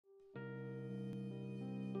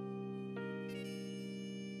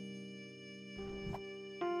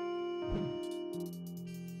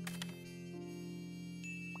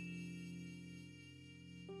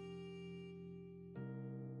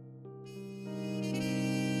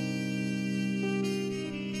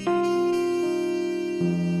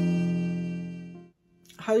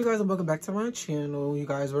Hi you guys, and welcome back to my channel. You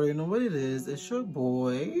guys already know what it is. It's your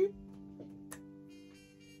boy.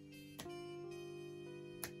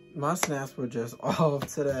 My snaps were just off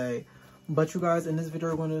today. But you guys, in this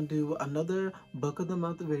video, we're going to do another book of the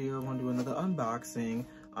month video. We're going to do another unboxing.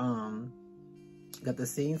 Got the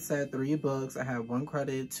same set, 3 books. I have 1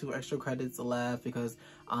 credit, 2 extra credits left because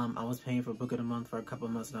I was paying for book of the month for a couple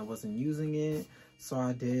of months and I wasn't using it. So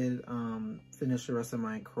I did finish the rest of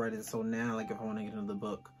my credits. So now, like, if I want to get another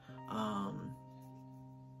book, I'm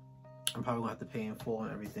probably gonna have to pay in full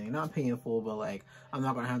and everything. Not pay in full, but like I'm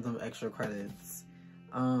not gonna have them extra credits.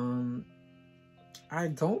 I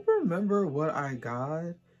don't remember what I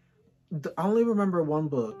got. I only remember 1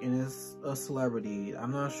 book, and it's a celebrity.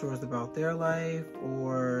 I'm not sure it's about their life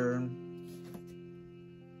or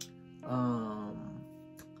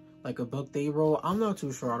like a book they wrote. I'm not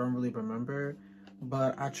too sure. I don't really remember.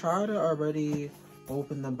 But I tried to already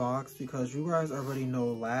open the box because you guys already know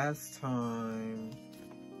last time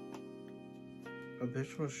a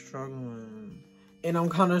bitch was struggling. And I'm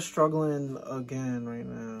kind of struggling again right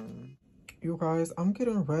now. You guys, I'm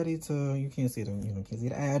getting ready to, you can't see the, can't see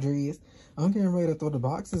the address. I'm getting ready to throw the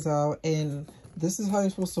boxes out, and this is how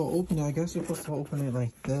you're supposed to open it. I guess you're supposed to open it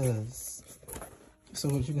like this, so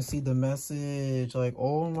that you can see the message. Like,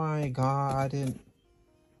 oh my God, I didn't,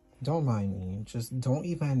 don't mind me. Just don't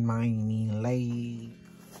even mind me, like.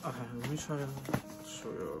 Okay, let me try to show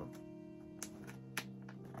you.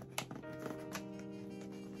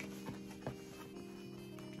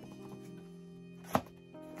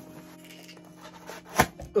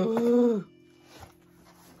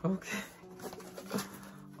 Okay.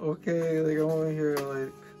 Okay, like I'm over here,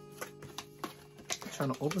 like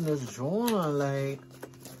trying to open this drawer, like.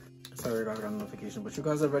 Sorry, guys, I got a notification, but you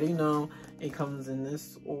guys already know it comes in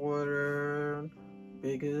this order: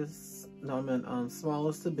 biggest, no, I meant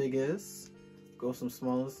smallest to biggest. Goes from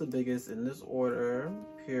smallest to biggest in this order.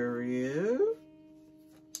 Period.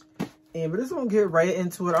 And we're just gonna get right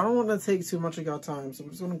into it. I don't want to take too much of y'all time, so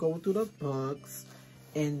we're just gonna go through the books.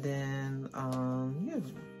 And then, yeah.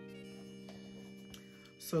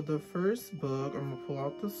 So the first book, I'm gonna pull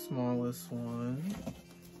out the smallest one.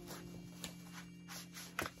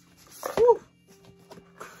 Whew.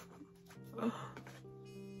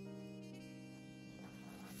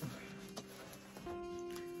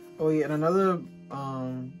 Oh yeah, and another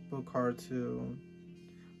book card too.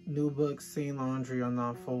 New book, Saint Laundry, I'm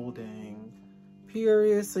not folding.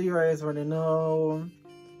 Period. So you guys already know.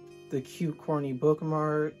 The cute corny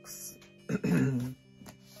bookmarks.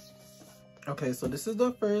 Okay, so this is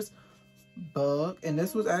the first book, and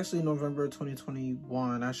this was actually November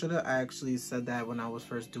 2021. I should have actually said that when I was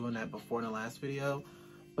first doing that before in the last video,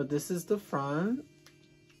 but this is the front,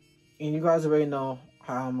 and you guys already know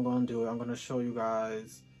how I'm gonna do it. I'm gonna show you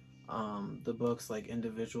guys the books like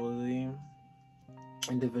individually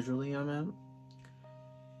I mean,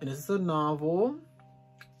 and this is a novel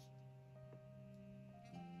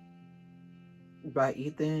by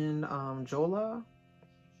Ethan Jola,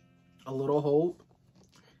 A Little Hope.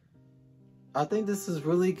 I think this is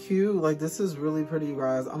really cute. Like, this is really pretty, you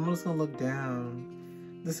guys. I'm just gonna look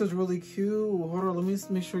down. This is really cute. Hold on, let me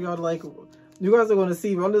make sure y'all, like, you guys are gonna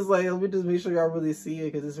see, but I'm just like, let me just make sure y'all really see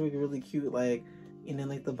it, because it's really, really cute. Like, and then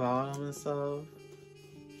like the bottom and stuff.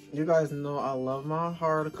 You guys know I love my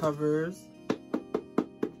hardcovers.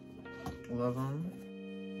 Love them.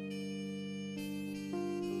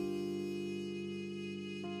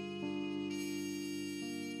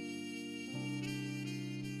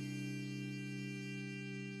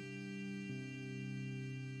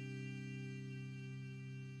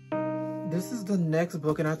 This is the next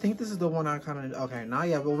book, and I think this is the one I kind of, okay, not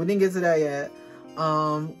yet, but we didn't get to that yet.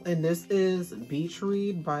 And this is Beach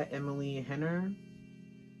Read by Emily Henner.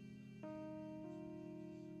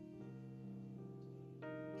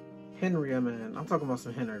 Henry, I mean, I'm talking about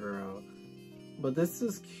some Henry, girl. But this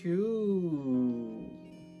is cute.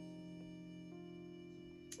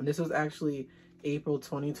 This was actually April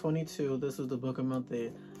 2022. This was the book of month.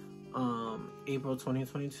 April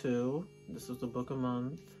 2022. This was the book of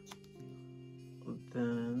month.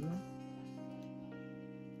 Then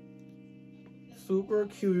super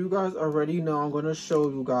cute. You guys already know I'm gonna show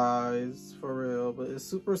you guys for real, but it's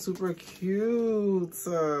super, super cute.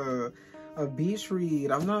 A beach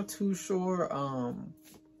read. I'm not too sure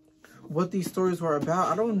what these stories were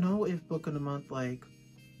about. I don't know if book of the month like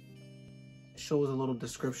shows a little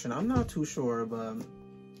description. I'm not too sure, but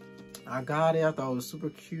I got it. I thought it was super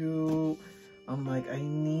cute. I'm like,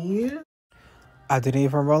 I didn't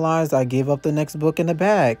even realize I gave up the next book in the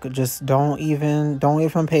back. Just don't even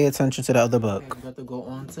pay attention to the other book. Okay, we got to go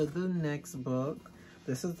on to the next book.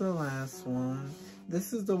 This is the last one.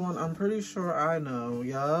 This is the one I'm pretty sure I know.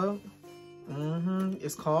 Yup.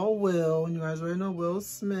 It's called Will. You guys already know Will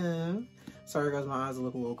Smith. Sorry guys, my eyes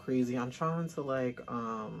look a little crazy. I'm trying to like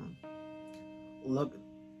look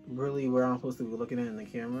really where I'm supposed to be looking at in the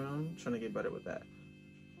camera. I'm trying to get better with that.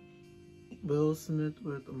 Will Smith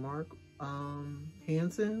with Mark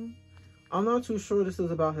Hansen. I'm not too sure this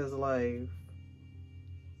is about his life.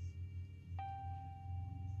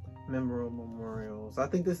 Memorable memorials. I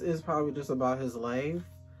think this is probably just about his life.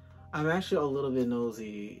 I'm actually a little bit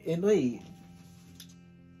nosy. And wait.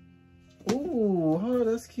 Ooh, oh,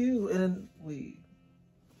 that's cute. And wait.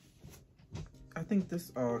 I think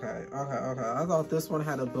this, oh, okay. I thought this one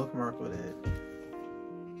had a bookmark with it.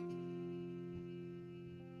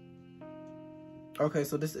 Okay,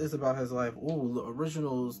 so this is about his life. Ooh, the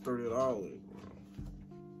original is $30.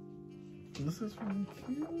 This is really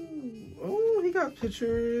cute. Oh, he got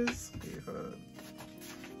pictures. Okay, hold on.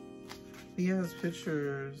 He has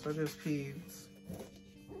pictures. I just peeped.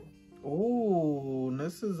 Oh,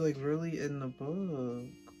 this is like really in the book.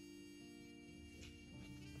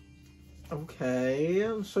 Okay,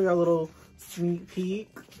 I'll show you a little sneak peek.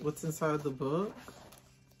 What's inside the book?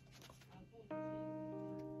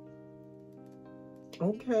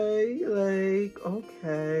 Okay, like,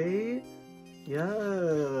 okay.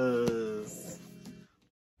 Yes.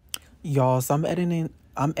 Y'all, so I'm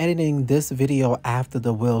editing this video after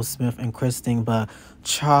the Will Smith and Chris thing, but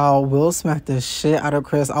child, Will smacked the shit out of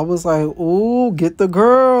Chris. I was like, ooh, get the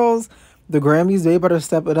girls. The Grammys, they better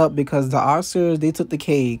step it up because the Oscars, they took the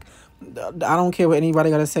cake. I don't care what anybody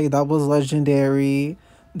gotta say. That was legendary.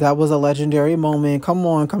 That was a legendary moment. Come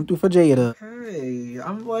on, come through for Jada. Hey,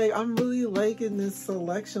 I'm really liking this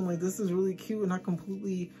selection. Like, this is really cute, and I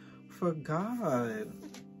completely forgot.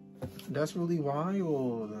 That's really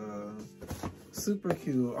wild. Super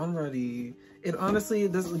cute. I'm ready. And honestly,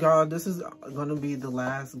 this is gonna be the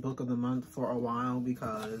last book of the month for a while,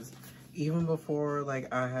 because even before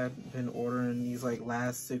like I had been ordering these like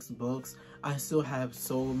last 6 books, I still have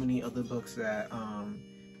so many other books that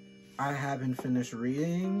I haven't finished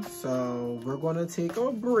reading. So we're gonna take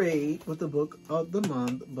a break with the book of the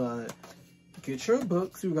month, but get your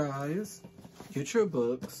books, you guys. Get your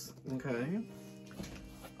books, okay?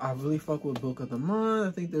 I really fuck with book of the month.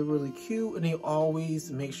 I think they're really cute, and they always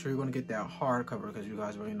make sure you're gonna get that hardcover, because you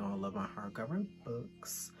guys already know I love my hardcover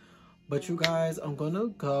books. But you guys, I'm gonna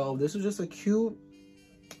go. This was just a cute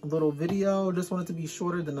little video. Just wanted to be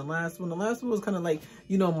shorter than the last one. The last one was kind of like,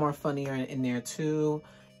 you know, more funnier in there too.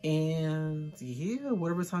 And yeah,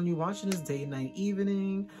 whatever time you're watching this, day, night,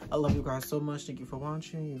 evening, I love you guys so much. Thank you for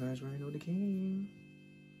watching. You guys already know the game.